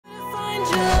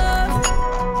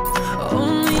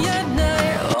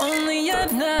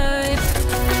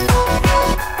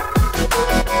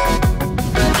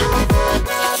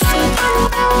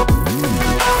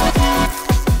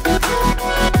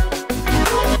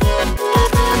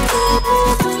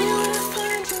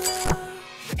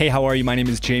Hey, how are you? My name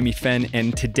is Jamie Fenn,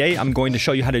 and today I'm going to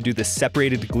show you how to do the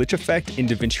separated glitch effect in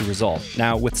Davinci Resolve.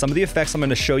 Now, with some of the effects I'm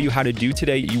going to show you how to do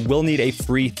today, you will need a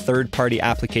free third-party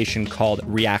application called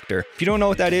Reactor. If you don't know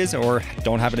what that is or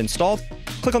don't have it installed,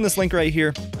 click on this link right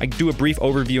here. I do a brief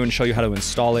overview and show you how to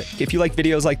install it. If you like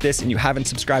videos like this and you haven't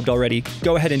subscribed already,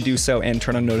 go ahead and do so and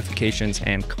turn on notifications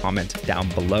and comment down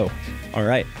below. All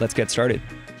right, let's get started.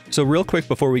 So real quick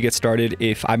before we get started,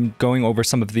 if I'm going over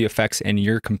some of the effects and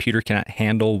your computer cannot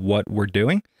handle what we're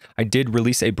doing, I did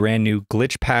release a brand new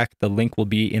glitch pack. The link will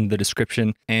be in the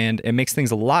description, and it makes things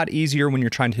a lot easier when you're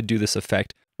trying to do this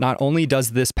effect. Not only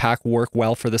does this pack work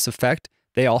well for this effect,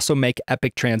 they also make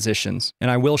epic transitions,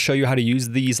 and I will show you how to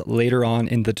use these later on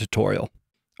in the tutorial.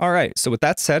 All right, so with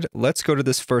that said, let's go to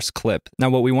this first clip. Now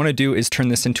what we want to do is turn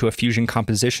this into a fusion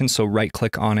composition, so right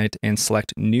click on it and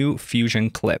select New Fusion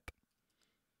Clip.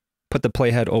 Put the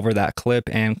playhead over that clip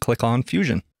and click on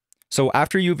Fusion. So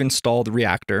after you've installed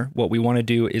Reactor, what we want to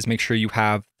do is make sure you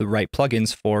have the right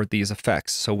plugins for these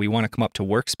effects. So we want to come up to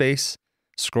Workspace,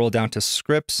 scroll down to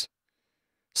Scripts,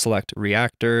 select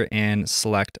Reactor, and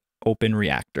select Open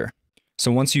Reactor.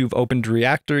 So once you've opened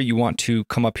Reactor, you want to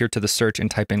come up here to the search and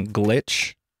type in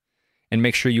glitch, and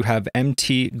make sure you have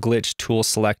MT glitch tool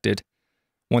selected.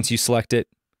 Once you select it,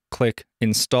 click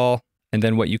Install, and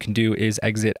then what you can do is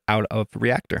exit out of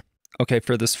Reactor. Okay,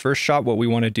 for this first shot, what we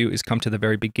want to do is come to the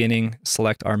very beginning,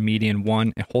 select our median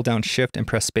one, and hold down Shift and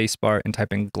press spacebar and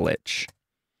type in glitch.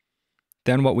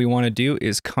 Then what we want to do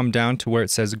is come down to where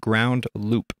it says ground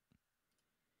loop.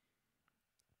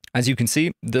 As you can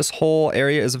see, this whole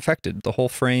area is affected. The whole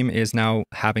frame is now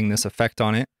having this effect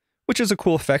on it, which is a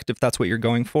cool effect if that's what you're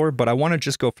going for, but I want to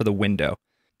just go for the window.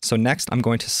 So next, I'm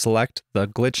going to select the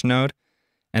glitch node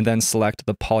and then select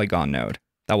the polygon node.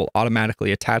 That will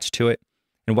automatically attach to it.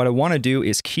 And what I want to do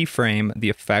is keyframe the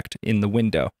effect in the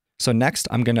window. So next,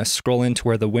 I'm going to scroll into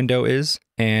where the window is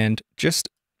and just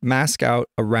mask out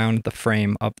around the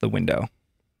frame of the window,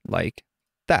 like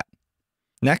that.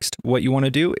 Next, what you want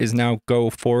to do is now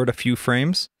go forward a few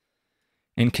frames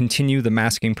and continue the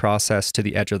masking process to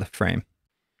the edge of the frame.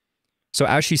 So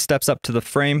as she steps up to the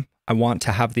frame, I want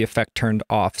to have the effect turned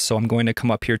off. So I'm going to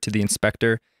come up here to the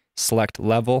inspector, select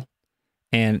level,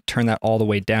 and turn that all the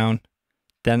way down.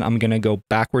 Then I'm going to go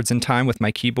backwards in time with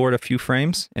my keyboard a few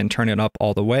frames and turn it up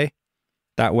all the way.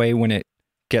 That way, when it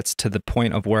gets to the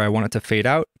point of where I want it to fade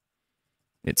out,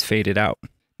 it's faded out.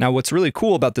 Now, what's really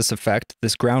cool about this effect,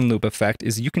 this ground loop effect,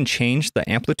 is you can change the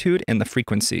amplitude and the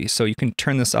frequency. So you can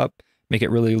turn this up, make it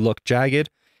really look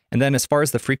jagged. And then as far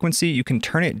as the frequency, you can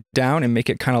turn it down and make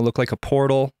it kind of look like a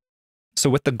portal. So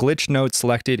with the glitch node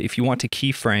selected, if you want to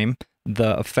keyframe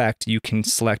the effect, you can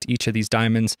select each of these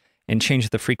diamonds and change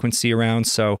the frequency around.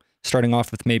 So starting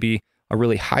off with maybe a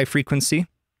really high frequency,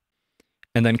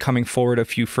 and then coming forward a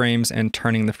few frames and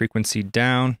turning the frequency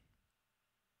down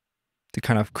to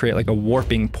kind of create like a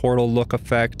warping portal look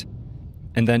effect.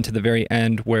 And then to the very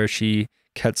end where she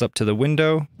gets up to the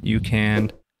window, you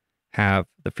can have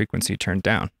the frequency turned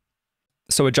down.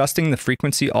 So adjusting the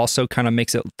frequency also kind of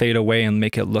makes it fade away and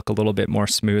make it look a little bit more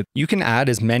smooth. You can add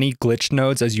as many glitch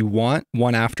nodes as you want,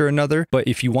 one after another, but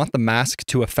if you want the mask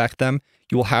to affect them,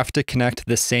 you will have to connect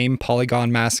the same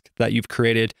polygon mask that you've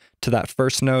created to that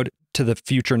first node to the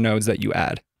future nodes that you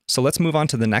add. So let's move on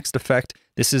to the next effect.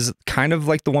 This is kind of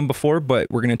like the one before, but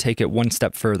we're going to take it one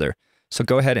step further. So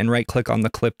go ahead and right click on the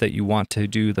clip that you want to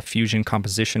do the fusion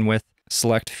composition with,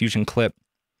 select fusion clip.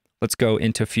 Let's go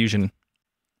into fusion.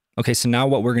 Okay, so now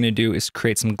what we're going to do is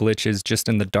create some glitches just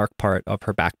in the dark part of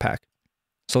her backpack.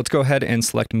 So let's go ahead and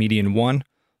select median 1,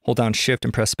 hold down Shift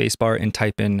and press spacebar and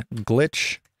type in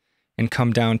glitch, and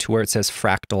come down to where it says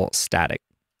fractal static.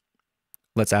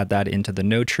 Let's add that into the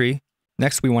node tree.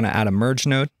 Next, we want to add a merge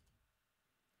node.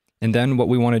 And then what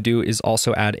we want to do is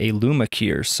also add a luma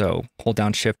keyer. So hold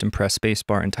down Shift and press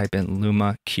spacebar and type in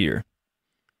luma keyer.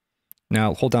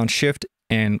 Now hold down Shift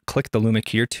and click the luma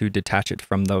keyer to detach it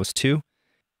from those two.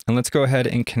 And let's go ahead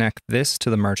and connect this to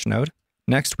the merge node.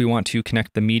 Next, we want to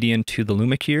connect the median to the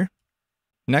luma keyer.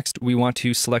 Next, we want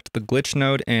to select the glitch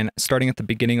node, and starting at the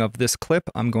beginning of this clip,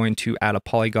 I'm going to add a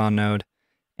polygon node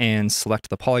and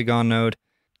select the polygon node.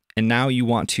 And now you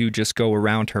want to just go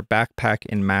around her backpack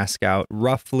and mask out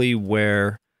roughly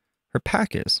where her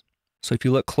pack is. So if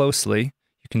you look closely,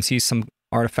 you can see some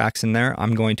artifacts in there.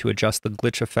 I'm going to adjust the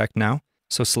glitch effect now.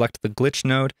 So select the glitch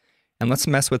node, and let's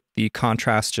mess with the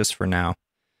contrast just for now,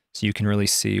 so you can really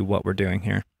see what we're doing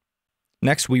here.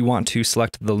 Next, we want to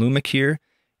select the luma keyer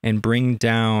and bring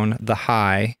down the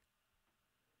high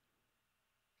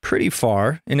pretty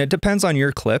far, and it depends on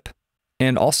your clip,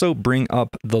 and also bring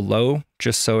up the low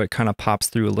just so it kind of pops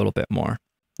through a little bit more.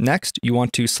 Next, you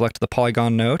want to select the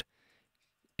polygon node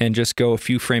and just go a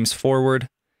few frames forward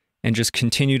and just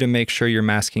continue to make sure you're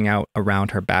masking out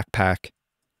around her backpack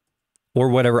or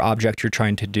whatever object you're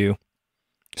trying to do.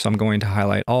 So I'm going to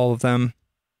highlight all of them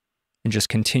and just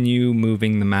continue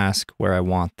moving the mask where I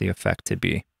want the effect to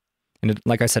be. And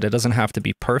like I said, it doesn't have to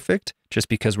be perfect just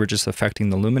because we're just affecting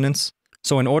the luminance.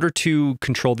 So in order to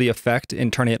control the effect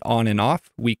and turn it on and off,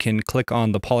 we can click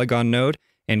on the polygon node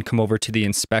and come over to the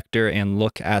inspector and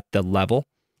look at the level.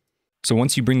 So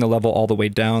once you bring the level all the way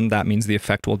down, that means the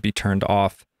effect will be turned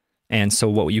off. And so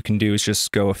what you can do is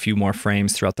just go a few more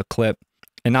frames throughout the clip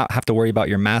and not have to worry about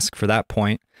your mask for that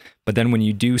point. But then when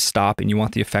you do stop and you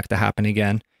want the effect to happen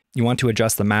again, you want to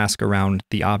adjust the mask around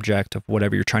the object of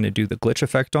whatever you're trying to do the glitch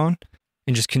effect on,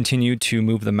 and just continue to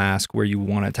move the mask where you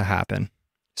want it to happen.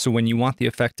 So when you want the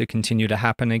effect to continue to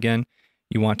happen again,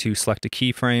 you want to select a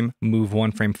keyframe, move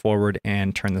one frame forward,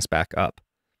 and turn this back up.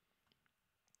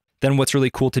 Then what's really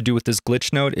cool to do with this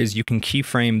glitch node is you can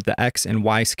keyframe the X and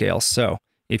Y scale. So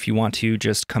if you want to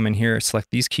just come in here, select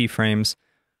these keyframes,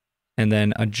 and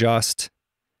then adjust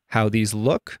how these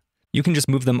look, you can just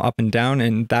move them up and down,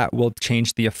 and that will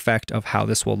change the effect of how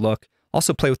this will look.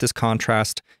 Also play with this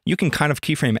contrast. You can kind of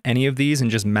keyframe any of these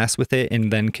and just mess with it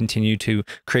and then continue to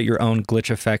create your own glitch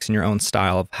effects in your own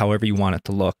style of however you want it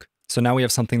to look. So now we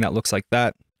have something that looks like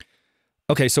that.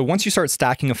 Okay, so once you start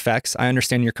stacking effects, I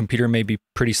understand your computer may be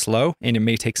pretty slow and it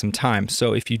may take some time.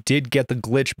 So if you did get the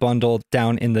glitch bundle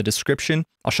down in the description,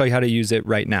 I'll show you how to use it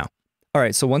right now. All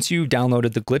right, so once you've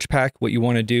downloaded the glitch pack, what you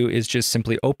want to do is just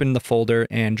simply open the folder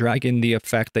and drag in the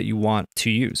effect that you want to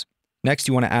use. Next,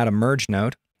 you want to add a merge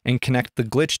node and connect the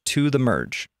glitch to the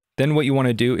merge. Then what you want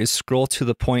to do is scroll to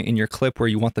the point in your clip where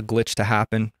you want the glitch to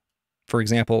happen. For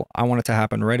example, I want it to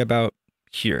happen right about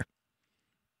here.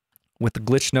 With the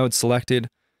glitch node selected,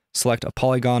 select a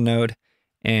polygon node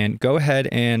and go ahead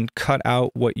and cut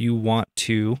out what you want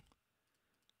to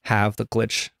have the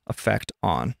glitch effect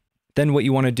on. Then what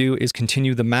you want to do is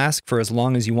continue the mask for as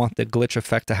long as you want the glitch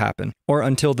effect to happen, or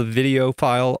until the video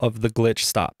file of the glitch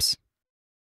stops.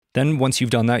 Then once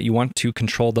you've done that, you want to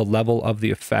control the level of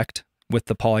the effect with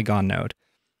the polygon node.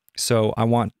 So I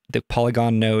want the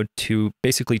polygon node to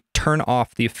basically turn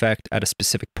off the effect at a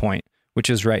specific point, which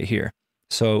is right here.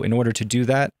 So in order to do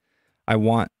that, I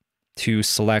want to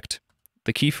select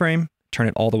the keyframe, turn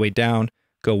it all the way down,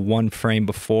 go one frame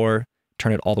before,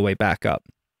 turn it all the way back up.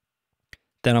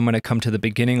 Then I'm going to come to the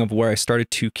beginning of where I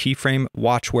started to keyframe,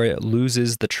 watch where it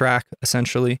loses the track,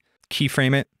 essentially.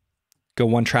 Keyframe it, go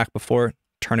one track before,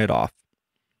 turn it off.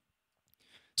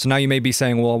 So now you may be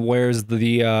saying, well, where's the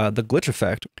glitch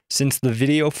effect? Since the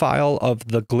video file of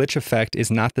the glitch effect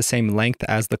is not the same length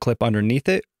as the clip underneath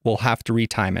it, we'll have to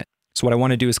retime it. So what I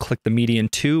want to do is click the median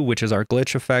 2, which is our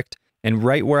glitch effect. And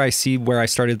right where I see where I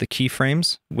started the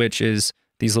keyframes, which is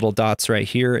these little dots right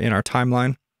here in our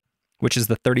timeline, which is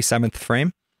the 37th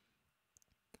frame.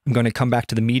 I'm going to come back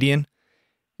to the median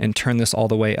and turn this all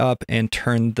the way up and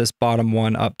turn this bottom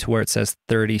one up to where it says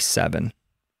 37.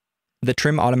 The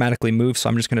trim automatically moves, so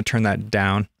I'm just going to turn that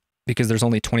down because there's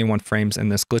only 21 frames in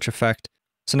this glitch effect.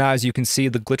 So now as you can see,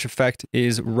 the glitch effect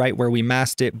is right where we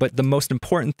masked it. But the most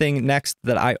important thing next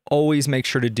that I always make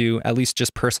sure to do, at least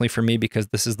just personally for me, because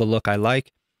this is the look I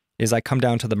like, is I come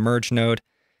down to the merge node,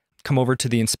 come over to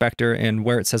the inspector, and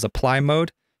where it says apply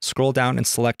mode, scroll down and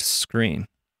select screen.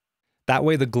 That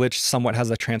way the glitch somewhat has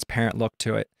a transparent look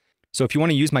to it. So if you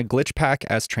want to use my glitch pack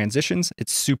as transitions,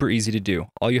 it's super easy to do.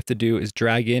 All you have to do is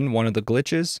drag in one of the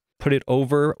glitches, put it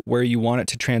over where you want it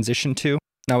to transition to.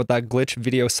 Now with that glitch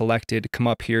video selected, come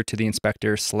up here to the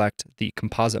inspector, select the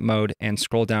composite mode, and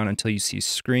scroll down until you see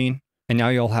screen. And now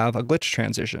you'll have a glitch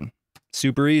transition.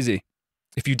 Super easy.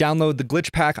 If you download the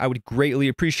glitch pack, I would greatly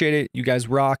appreciate it. You guys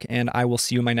rock, and I will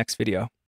see you in my next video.